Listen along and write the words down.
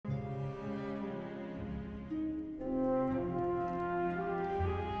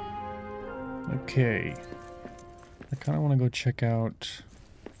Okay. I kind of want to go check out...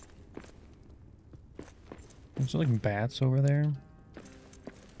 There's like bats over there.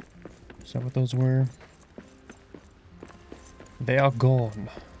 Is that what those were? They are gone.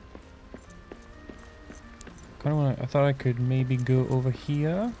 Kind of want to... I thought I could maybe go over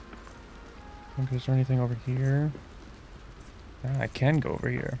here. Is there anything over here? Ah, I can go over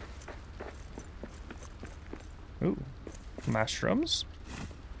here. Ooh. Mushrooms.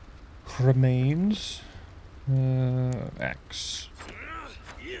 Remains. Axe.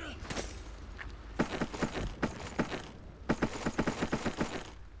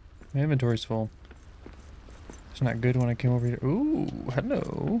 My inventory's full. It's not good when I came over here. Ooh,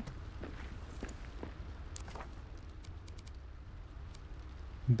 hello.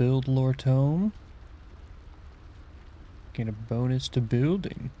 Build lore tome. Get a bonus to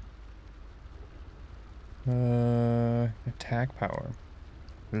building. Attack power.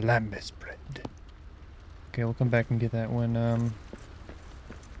 Lambus bread. Okay, we'll come back and get that when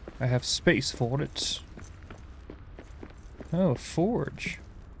I have space for it. Oh, a forge.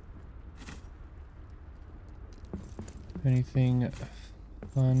 Anything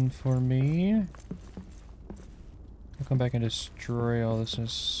fun for me? I'll come back and destroy all this in a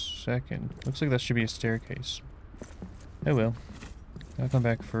second. Looks like that should be a staircase. Oh well. I'll come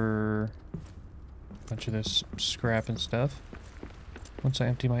back for a bunch of this scrap and stuff. Once I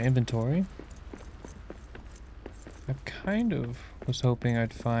empty my inventory. I kind of was hoping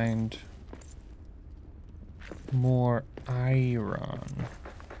I'd find more iron.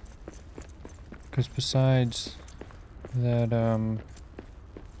 Because besides that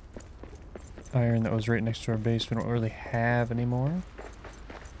iron that was right next to our base, we don't really have anymore.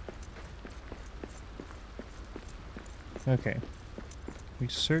 Okay. We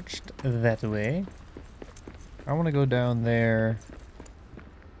searched that way. I want to go down there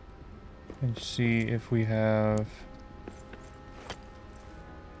and see if we have...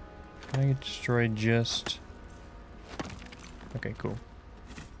 Can I get destroyed just... Okay, cool.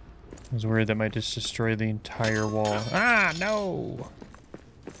 I was worried that might just destroy the entire wall. Ah, no!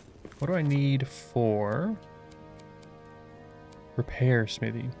 What do I need for repair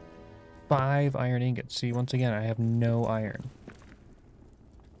smithy? 5 iron ingots. See, once again, I have no iron.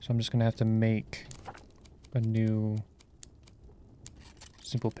 So I'm just gonna have to make a new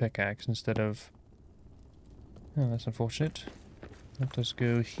simple pickaxe instead of... Oh, that's unfortunate. Let us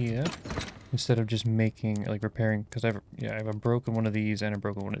go here. Instead of just making, like, repairing, because I have a broken one of these and a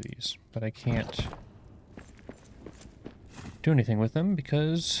broken one of these. But I can't do anything with them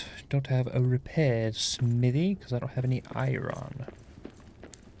because I don't have a repair smithy because I don't have any iron.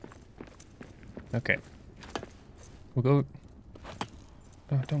 Okay. We'll go...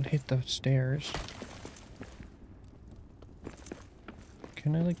 Oh, don't hit the stairs.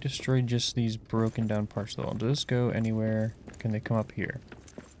 Can I, like, destroy just these broken down parts of the wall? Does this go anywhere? Can they come up here?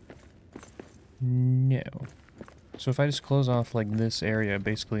 No. So if I just close off, like, this area, it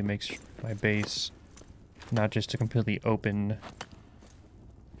basically makes my base not just a completely open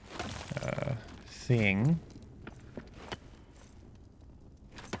thing.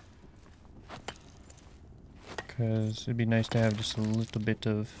 Because it'd be nice to have just a little bit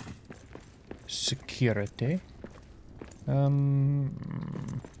of security.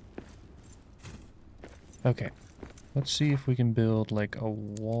 Okay. Let's see if we can build, like, a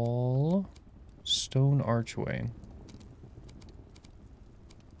wall. Stone archway.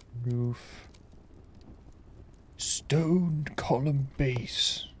 Roof. Stone column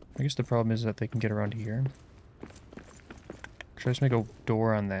base. I guess the problem is that they can get around here. Should I just make a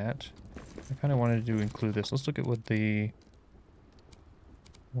door on that? I kind of wanted to include this. Let's look at what the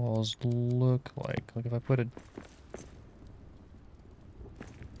walls look like. Like if I put a...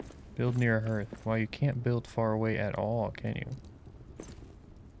 Build near a hearth. Well, you can't build far away at all, can you?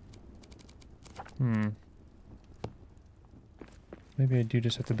 Maybe I do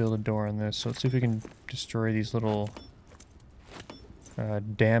just have to build a door on this. So let's see if we can destroy these little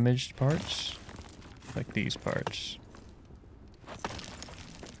damaged parts. Like these parts.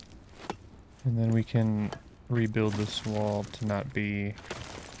 And then we can rebuild this wall to not be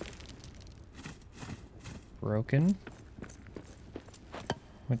broken.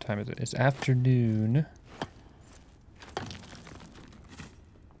 What time is it? It's afternoon.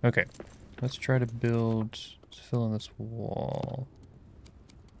 Okay. Let's try to build... Let's fill in this wall.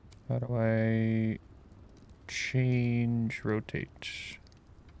 How do I change, rotate?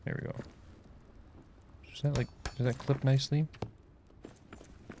 There we go. Does that, like, does that clip nicely?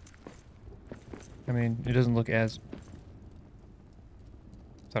 I mean, it doesn't look as...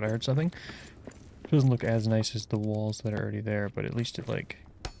 Thought I heard something? It doesn't look as nice as the walls that are already there, but at least it, like...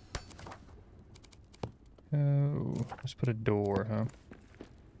 Oh, let's put a door, huh?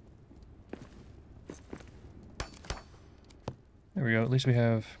 There we go. At least we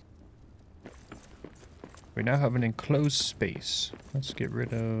have... We now have an enclosed space. Let's get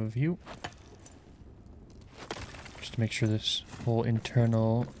rid of you. Just to make sure this whole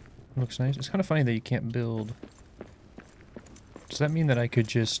internal looks nice. It's kind of funny that you can't build. Does that mean that I could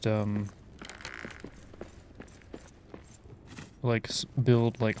just, like,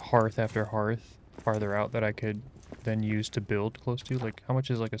 build, like, hearth after hearth farther out that I could then use to build close to? Like, how much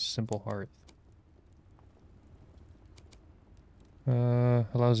is, like, a simple hearth?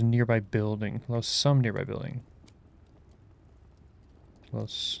 Allows nearby building. Allows some nearby building.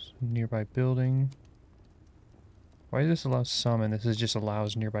 Allows nearby building. Why does this allow some and this is just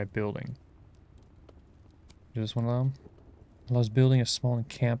allows nearby building? Does this one allow? Allows building a small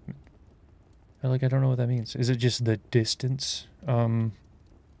encampment. I don't know what that means. Is it just the distance?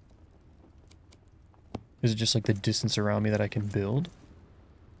 Is it just like the distance around me that I can build?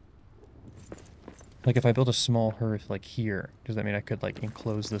 Like if I build a small hearth like here, does that mean I could like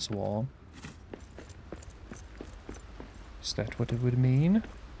enclose this wall? Is that what it would mean?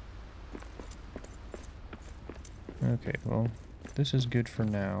 Okay, well, this is good for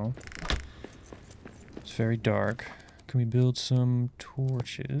now. It's very dark. Can we build some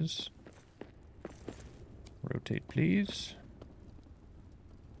torches? Rotate, please.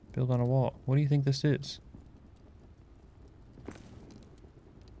 Build on a wall. What do you think this is?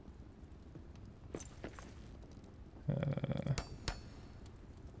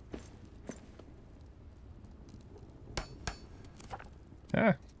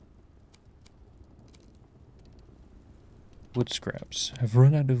 Ah! Wood scraps. I've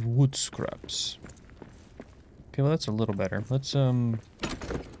run out of wood scraps. Okay, well that's a little better. Let's,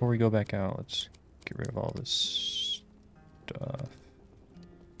 before we go back out, let's get rid of all this stuff.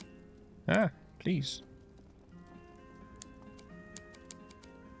 Ah, please.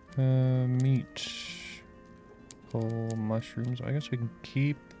 Meat. Whole mushrooms. I guess we can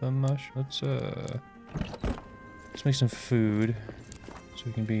keep the let's make some food so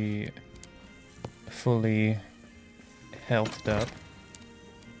we can be fully healthed up.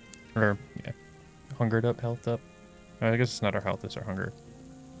 Or, yeah, hungered up, healthed up. I guess it's not our health, it's our hunger.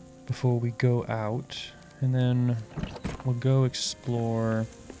 Before we go out, and then we'll go explore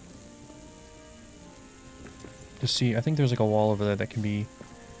to see. I think there's like a wall over there that can be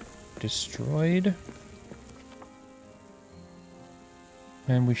destroyed.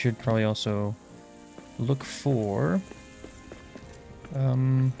 And we should probably also look for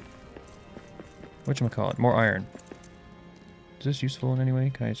whatchamacallit, more iron. Is this useful in any way?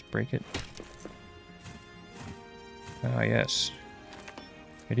 Can I just break it? Ah, yes.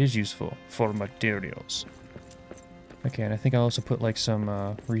 It is useful for materials. Okay, and I think I'll also put like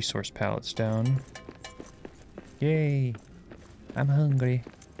some resource pallets down. Yay! I'm hungry.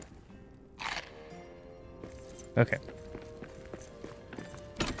 Okay.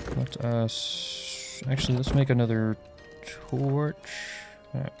 Let us... Actually, let's make another torch.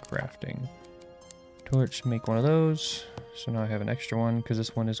 Crafting. Torch, make one of those. So now I have an extra one, because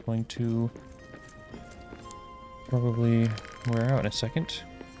this one is going to probably wear out in a second.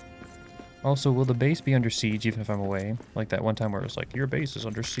 Also, will the base be under siege even if I'm away? Like that one time where it was like, your base is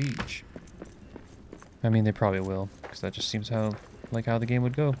under siege. I mean, they probably will, because that just seems how the game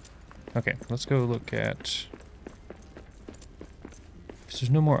would go. Okay, let's go look at... So there's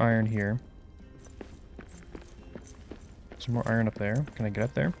no more iron here. Some more iron up there. Can I get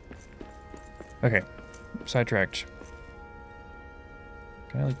up there? Okay, sidetracked.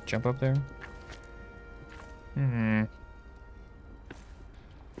 Can I like jump up there? No,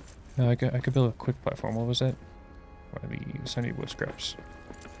 I could build a quick platform. What was that? What are these? I need wood scraps.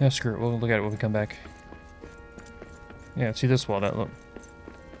 Yeah, screw it. We'll look at it when we come back. Yeah, see this wall?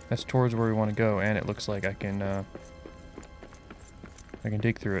 That's towards where we want to go, and it looks like I can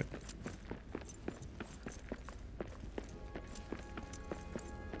dig through it.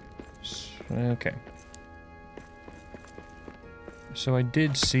 Okay. So I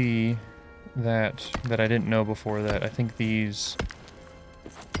did see that I didn't know before that. I think the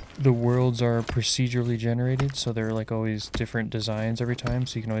worlds are procedurally generated, so they're like always different designs every time,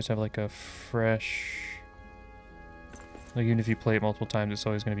 so you can always have like a fresh... Like even if you play it multiple times, it's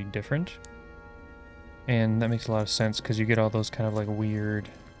always going to be different. And that makes a lot of sense, because you get all those kind of like weird...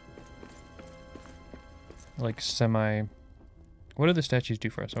 Like semi... What do the statues do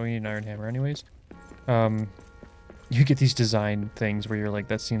for us? Oh, we need an iron hammer anyways. You get these design things where you're like,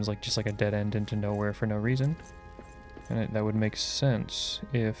 that seems like just like a dead end into nowhere for no reason. And that would make sense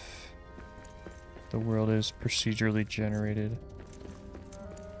if the world is procedurally generated.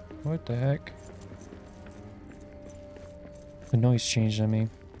 What the heck? The noise changed on me.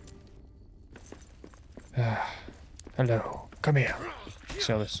 Hello. Come here.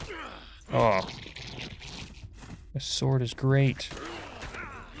 Sell this. Oh. This sword is great.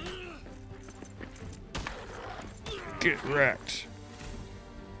 Get wrecked.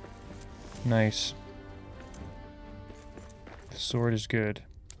 Nice. The sword is good.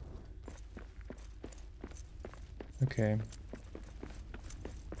 Okay.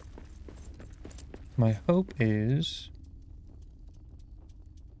 My hope is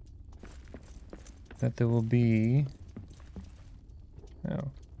that there will be...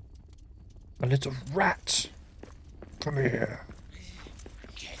 Oh. A little rat! Come here.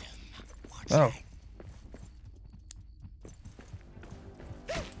 Oh.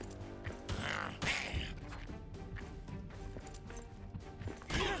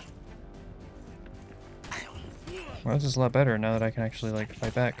 Well, this is a lot better now that I can actually, like,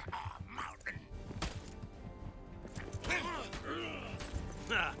 fight back.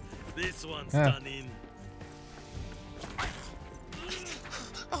 This one's done in.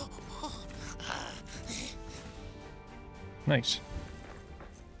 Nice.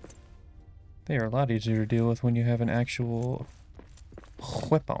 They are a lot easier to deal with when you have an actual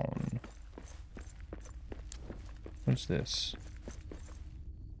weapon. What's this?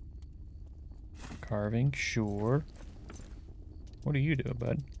 Carving, sure. What do you do,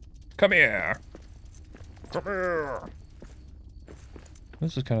 bud? Come here! Come here!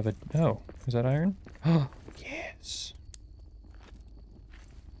 This is kind of a... Oh, is that iron? Oh, yes!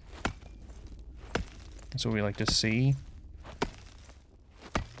 That's what we like to see.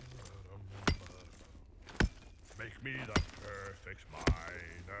 Make me the perfect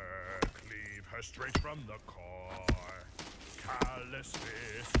miner, cleave her straight from the core. Callous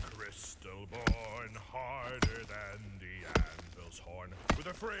fist, crystal born, harder than the anvil's horn. With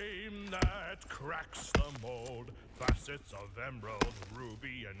a frame that cracks the mold, facets of emerald,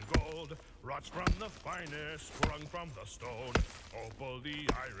 ruby, and gold. Rods from the finest, sprung from the stone. Opal the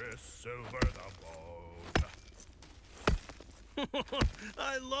iris, silver the bone.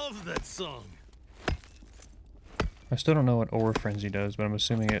 I love that song. I still don't know what ore frenzy does, but I'm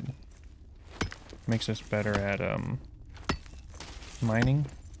assuming it makes us better at mining.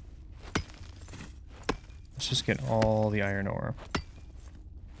 Let's just get all the iron ore.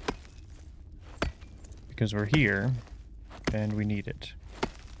 Because we're here, and we need it.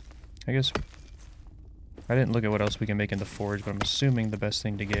 I guess I didn't look at what else we can make in the forge, but I'm assuming the best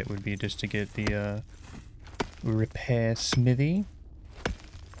thing to get would be just to get the repair smithy.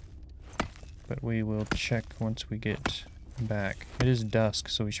 But we will check once we get back. It is dusk,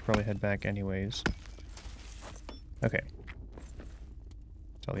 so we should probably head back anyways. Okay.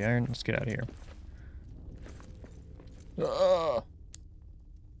 That's all the iron. Let's get out of here. Ugh.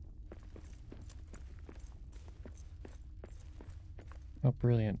 Oh,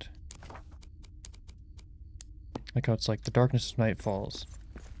 brilliant. Like how it's like, the darkness of night falls.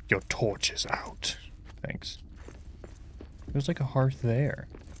 Your torch is out. Thanks. There's like a hearth there.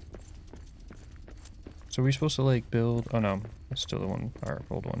 So are we supposed to like build... Oh no, that's still the one, our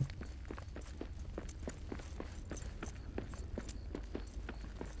old one.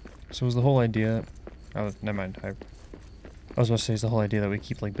 So was the whole idea... Oh, never mind. I was about to say it's the whole idea that we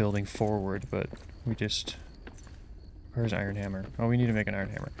keep like building forward, but we just... Where's iron hammer? Oh, we need to make an iron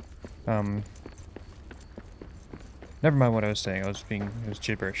hammer. Never mind what I was saying. It was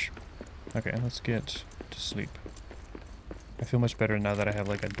gibberish. Okay, let's get to sleep. I feel much better now that I have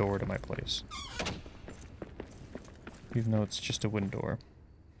like a door to my place. Even though it's just a wooden door.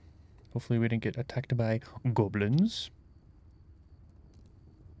 Hopefully we didn't get attacked by goblins.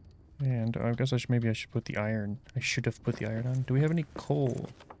 And I guess maybe I should put the iron. I should have put the iron on. Do we have any coal?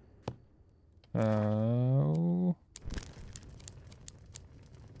 There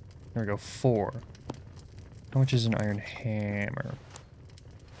we go, 4. How much is an iron hammer?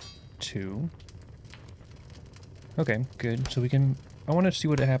 2. Okay, good. So we can... I want to see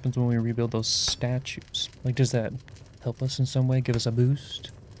what happens when we rebuild those statues. Like, does that help us in some way? Give us a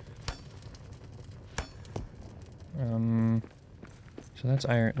boost? So that's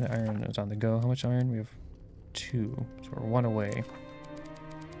iron. The iron is on the go. How much iron? We have 2. So we're 1 away.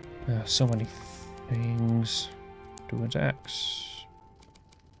 So many things. Durin's axe.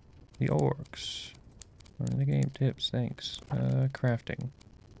 The orcs. Running the game tips, thanks. Crafting.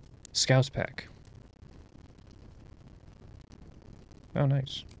 Scouts pack. Oh,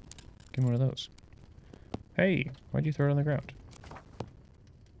 nice. Give me one of those. Hey, why'd you throw it on the ground?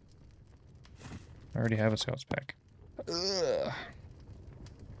 I already have a scouts pack. Ugh.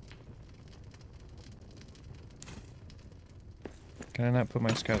 Can I not put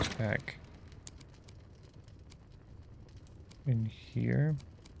my scouts pack in here.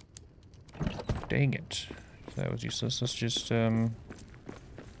 Dang it. That was useless. Let's just, how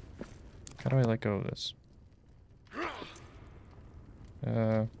do I let go of this?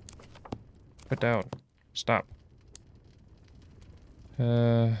 Put down. Stop.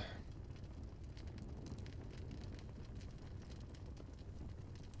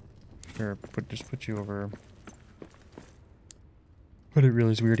 Sure, just put you over. But it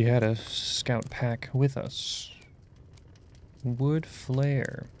realized we already had a scout pack with us. Wood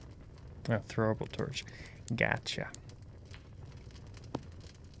flare. Oh, throwable torch. Gotcha.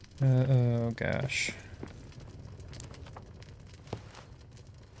 Oh gosh.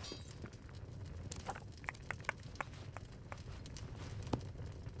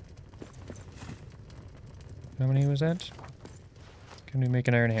 How many was that? Can we make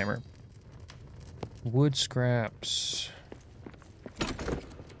an iron hammer? Wood scraps.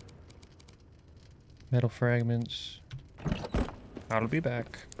 Metal fragments. I'll be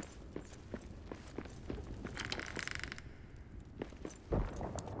back.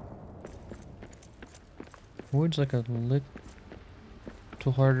 Wood's like a little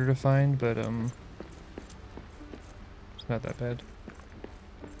harder to find, but it's not that bad.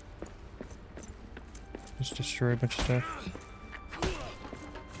 Just destroy a bunch of stuff.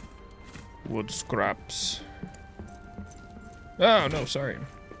 Wood scraps. Oh no, sorry.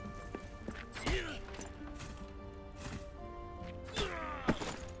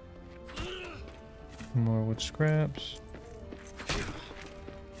 More wood scraps.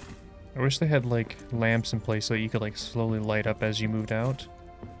 I wish they had like lamps in place so that you could like slowly light up as you moved out.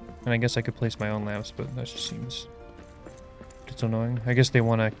 And I guess I could place my own lamps, but that just seems it's annoying. I guess they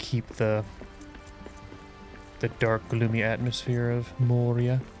want to keep the dark, gloomy atmosphere of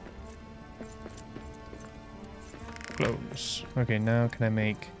Moria. Close. Okay, now can I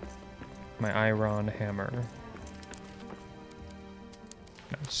make my iron hammer?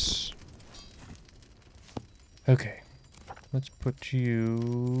 Nice. Okay. Let's put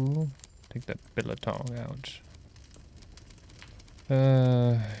you... Take that billetong out.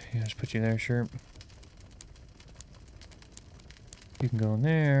 Yeah, just put you there, sure. You can go in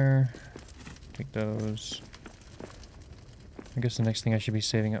there. Take those. I guess the next thing I should be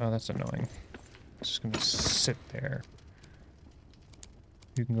saving... Oh, that's annoying. It's just gonna sit there.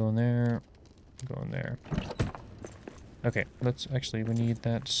 You can go in there. Go in there. Okay, let's... Actually, we need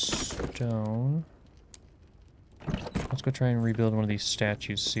that stone. Let's go try and rebuild one of these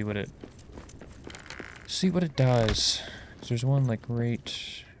statues, see what it does. 'Cause there's one like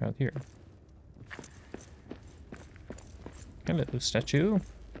right out here. Hello, statue.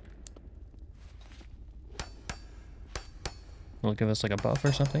 Will it give us like a buff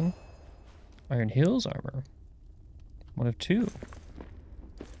or something? Iron Hills armor. One of two.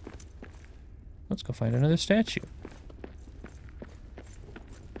 Let's go find another statue.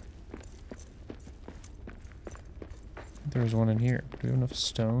 There's one in here. Do we have enough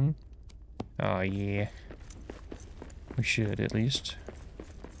stone? Oh, yeah. We should, at least.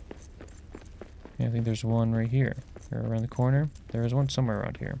 Yeah, I think there's one right here. Or around the corner. There is one somewhere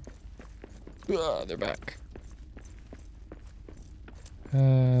around here. Ugh, they're back.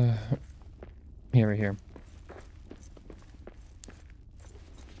 Here, right here.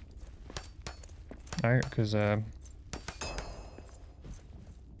 Alright, because,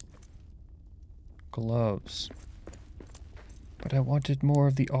 gloves. But I wanted more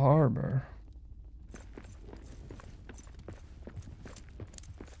of the armor.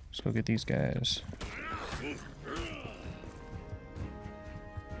 Let's go get these guys.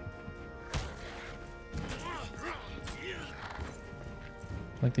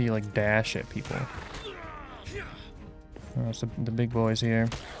 Like they like dash at people. Oh, it's the big boys here.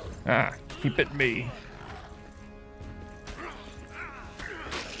 Ah, he bit me.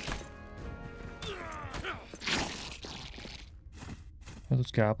 Are those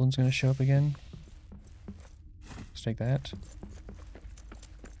goblins gonna show up again? Let's take that.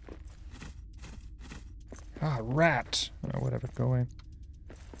 Ah, rat! Oh, whatever, go away.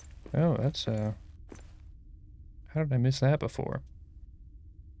 Oh, that's, how did I miss that before?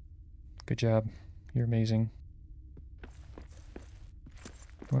 Good job. You're amazing.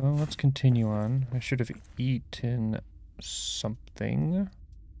 Well, let's continue on. I should have eaten something.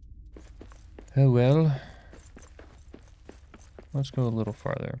 Oh well. Let's go a little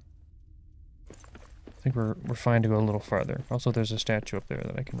farther. I think we're fine to go a little farther. Also, there's a statue up there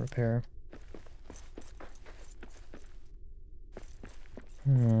that I can repair.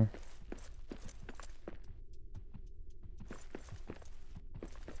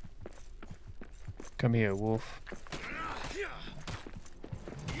 Come here, wolf.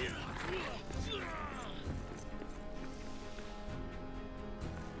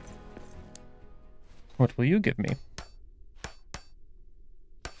 What will you give me?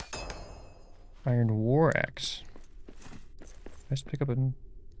 Iron war axe. Let's pick up an...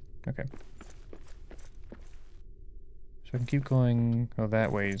 Okay. So I can keep going... Oh,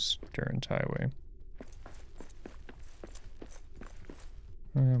 that way's Durin's highway.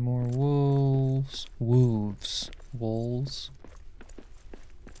 More wolves. Wolves. Wolves.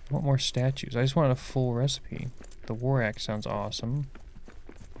 I want more statues. I just want a full recipe. The war axe sounds awesome.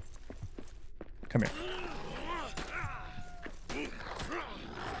 Come here.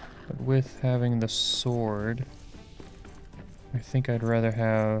 But with having the sword, I think I'd rather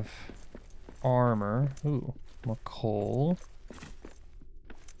have armor. Ooh, more coal.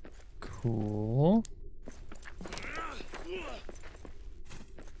 Cool.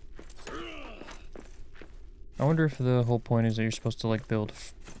 I wonder if the whole point is that you're supposed to like build,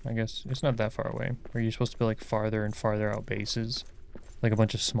 I guess it's not that far away. Are you supposed to build like farther and farther out bases? Like a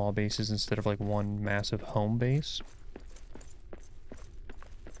bunch of small bases instead of like one massive home base?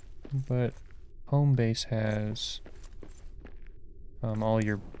 But home base has all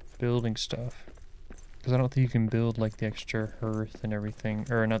your building stuff. Because I don't think you can build like the extra hearth and everything,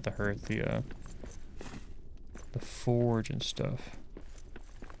 or not the hearth, the forge and stuff.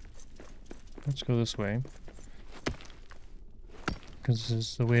 Let's go this way. Because this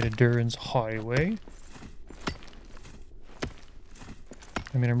is the way to Durin's highway.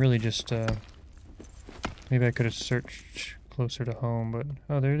 I mean, I'm really just, maybe I could have searched closer to home, but...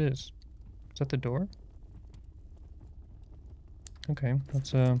 Oh, there it is. Is that the door? Okay,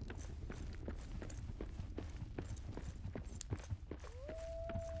 let's,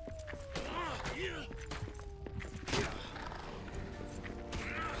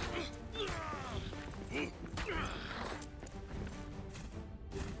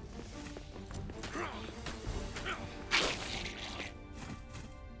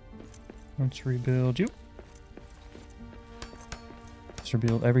 let's rebuild you. Let's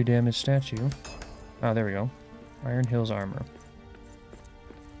rebuild every damaged statue. Ah, there we go. Iron Hills armor.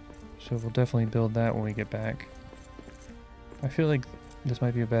 So we'll definitely build that when we get back. I feel like this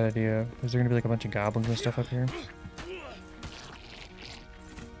might be a bad idea. Is there gonna be like a bunch of goblins and stuff up here?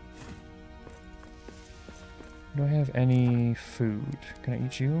 Do I have any food? Can I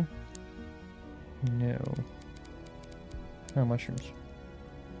eat you? No. Oh, mushrooms.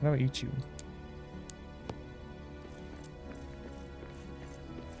 How do I eat you?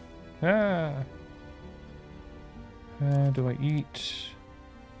 Ah! Do I eat?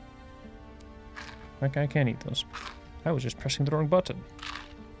 Like, I can't eat those. I was just pressing the wrong button.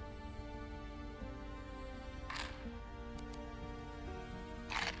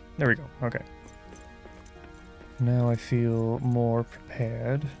 There we go. Okay. Now I feel more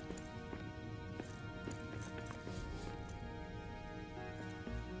prepared.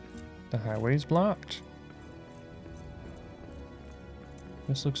 The highway's blocked.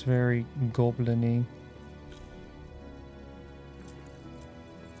 This looks very goblin-y.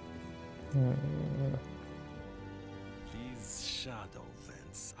 These shadow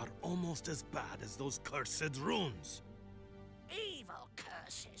vents are almost as bad as those cursed runes. Evil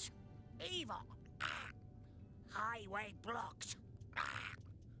curses. Evil. Highway blocked.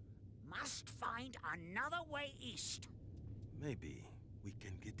 Must find another way east. Maybe we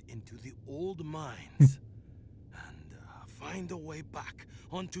can get into the old mines and find a way back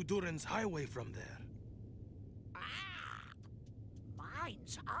onto Durin's highway from there.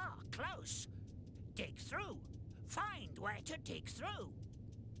 Mines are close. Dig through. Find where to dig through.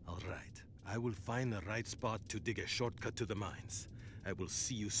 All right. I will find the right spot to dig a shortcut to the mines. I will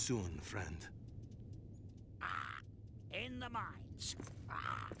see you soon, friend. In the mines.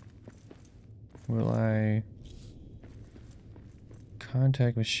 Will I...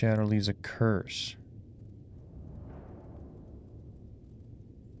 Contact with shadow leaves a curse.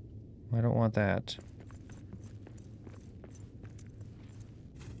 I don't want that.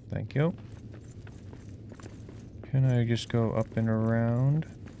 Thank you. Can I just go up and around?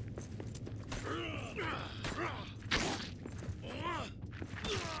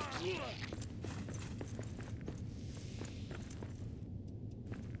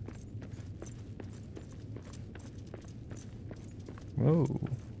 Whoa.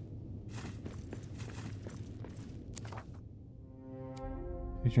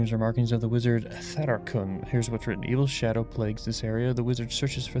 These runes are markings of the wizard Thararkun. Here's what's written. Evil shadow plagues this area. The wizard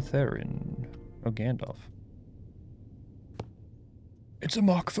searches for Durin. Oh, Gandalf. It's a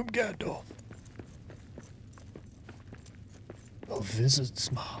mark from Gandalf. A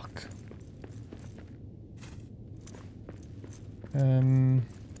wizard's mark.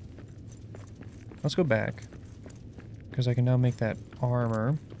 Let's go back. Because I can now make that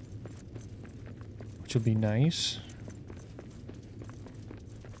armor. which will be nice.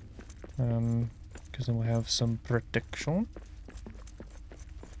 Because then we'll have some protection.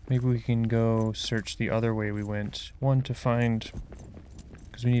 Maybe we can go search the other way we went. One, to find...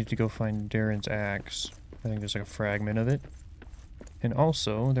 because we needed to go find Durin's axe. I think there's like a fragment of it. And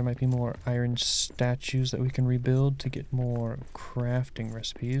also, there might be more iron statues that we can rebuild to get more crafting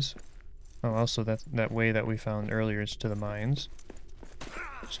recipes. Oh, also that way that we found earlier is to the mines.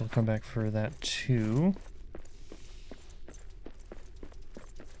 So we'll come back for that too.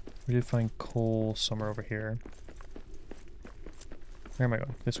 We did find coal somewhere over here. Where am I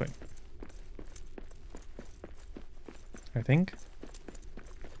going? This way. I think?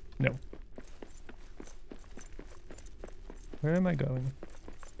 No. Where am I going?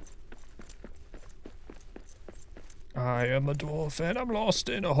 I am a dwarf and I'm lost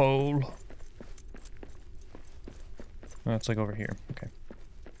in a hole. Oh, it's like over here. Okay.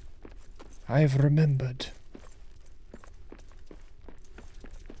 I've remembered.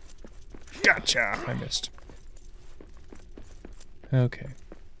 Gotcha! I missed. Okay.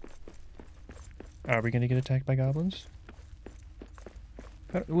 Are we gonna get attacked by goblins?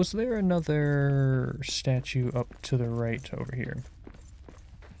 Was there another statue up to the right over here?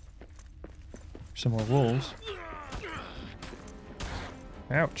 Some more wolves.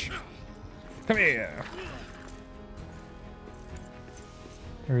 Ouch. Come here!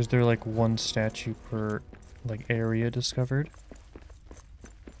 Or is there like one statue per like area discovered?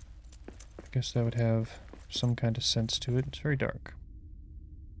 I guess that would have some kind of sense to it. It's very dark.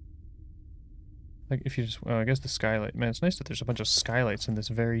 Like if you just, well, I guess the skylight. Man, it's nice that there's a bunch of skylights in this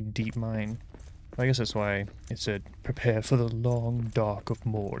very deep mine. I guess that's why it said, prepare for the long dark of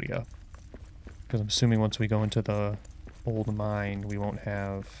Moria. Because I'm assuming once we go into the old mine, we won't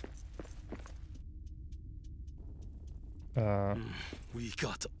have... We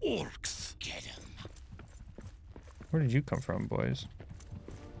got orcs. Get him. Where did you come from, boys?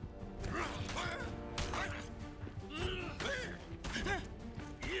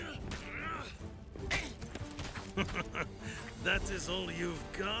 That is all you've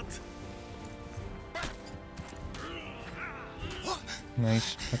got?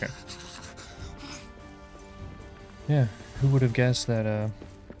 Nice. Okay. Yeah, who would have guessed that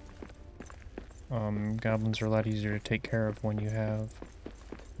goblins are a lot easier to take care of when you have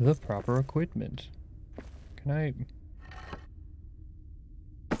the proper equipment. Can I...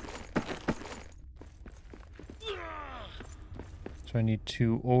 So I need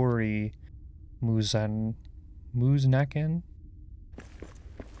 2 Ori Muznaken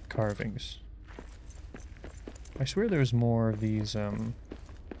carvings. I swear there's more of these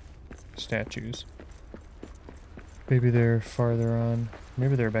statues. Maybe they're farther on.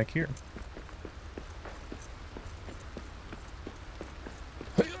 Maybe they're back here.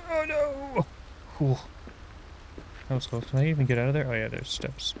 Oh no! Whew. That was close. Can I even get out of there? Oh yeah, there's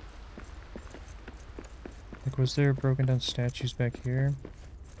steps. Like, was there broken down statues back here?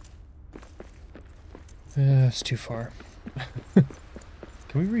 It's too far. Can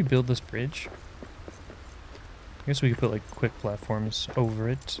we rebuild this bridge? I guess we could put like quick platforms over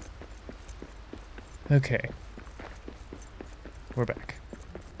it. Okay. We're back.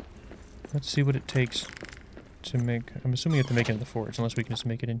 Let's see what it takes to make... I'm assuming we have to make it in the forge, unless we can just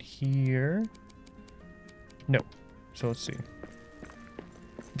make it in here. No. So let's see.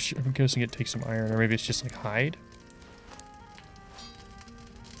 I'm guessing it takes some iron, or maybe it's just like hide.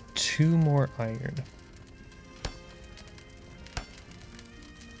 2 more iron.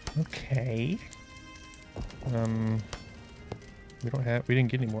 Okay. We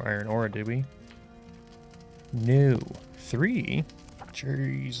didn't get any more iron ore, did we? No. 3?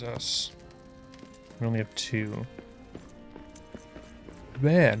 Jesus. We only have 2.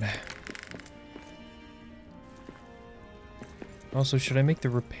 Man. Also, should I make the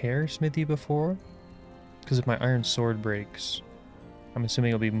repair smithy before? Because if my iron sword breaks, I'm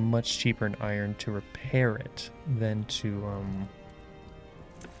assuming it'll be much cheaper in iron to repair it than to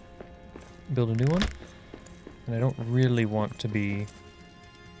build a new one. And I don't really want to be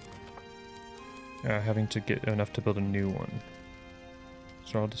having to get enough to build a new one.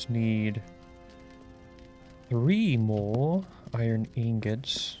 So I'll just need 3 more iron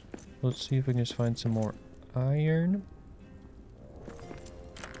ingots. Let's see if we can just find some more iron.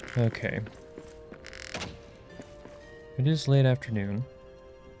 Okay. It is late afternoon.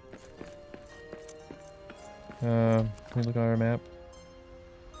 Can we look at our map?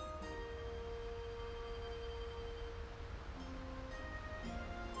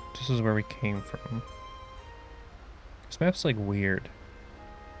 This is where we came from. This map's like weird.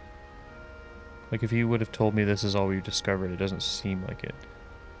 Like if you would have told me this is all we discovered, it doesn't seem like it.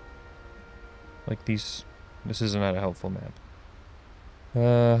 Like these... This is not a helpful map.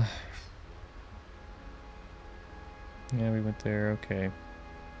 Yeah, we went there. Okay.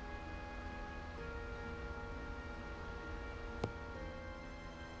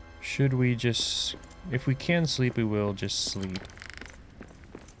 Should we just... If we can sleep, we will just sleep.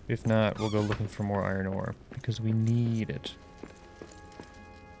 If not, we'll go looking for more iron ore. Because we need it.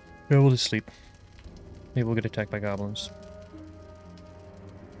 Yeah, we'll just sleep. Maybe we'll get attacked by goblins.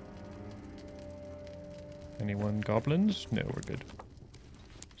 Anyone goblins? No, we're good.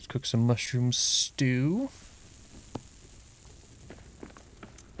 Let's cook some mushroom stew.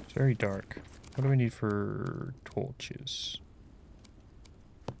 It's very dark. What do we need for torches?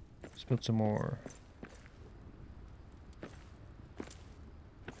 Let's build some more.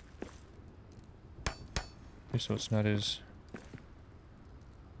 Okay, so it's not as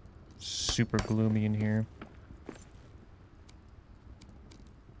super gloomy in here.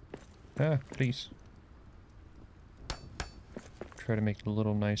 Ah, please. Try to make it a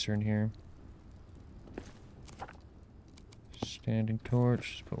little nicer in here. Standing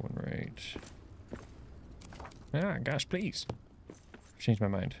torch, just put one right. Ah, gosh, please. Changed my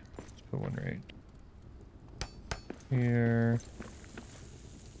mind. Let's put one right here.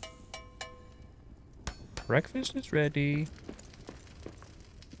 Breakfast is ready.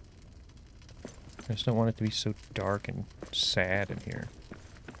 I just don't want it to be so dark and sad in here.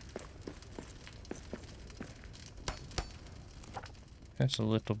 That's a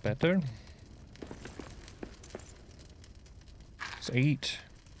little better. It's 8.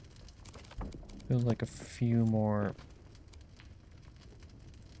 Feels like a few more.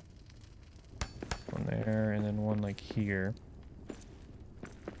 One there, and then one like here.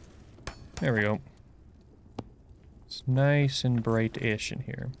 There we go. It's nice and bright-ish in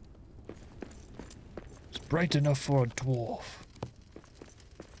here. It's bright enough for a dwarf.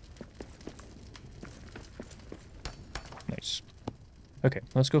 Nice. Okay,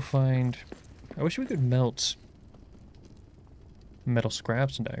 let's go find... I wish we could melt metal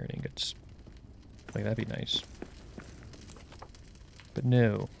scraps into iron ingots. Like, that'd be nice. But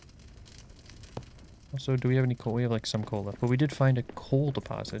no. Also, do we have any coal? We have, like, some coal left. But we did find a coal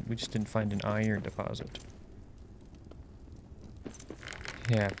deposit. We just didn't find an iron deposit.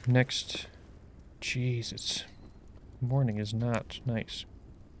 Yeah, next... Jesus. Morning is not nice.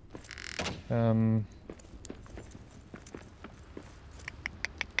 What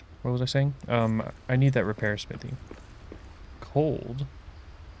was I saying? I need that repair smithy. Cold?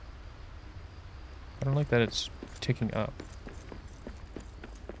 I don't like that it's ticking up.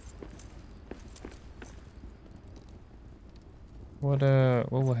 What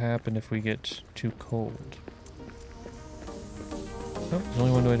will happen if we get too cold? Oh, there's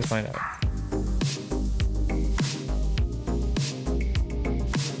only one way to find out.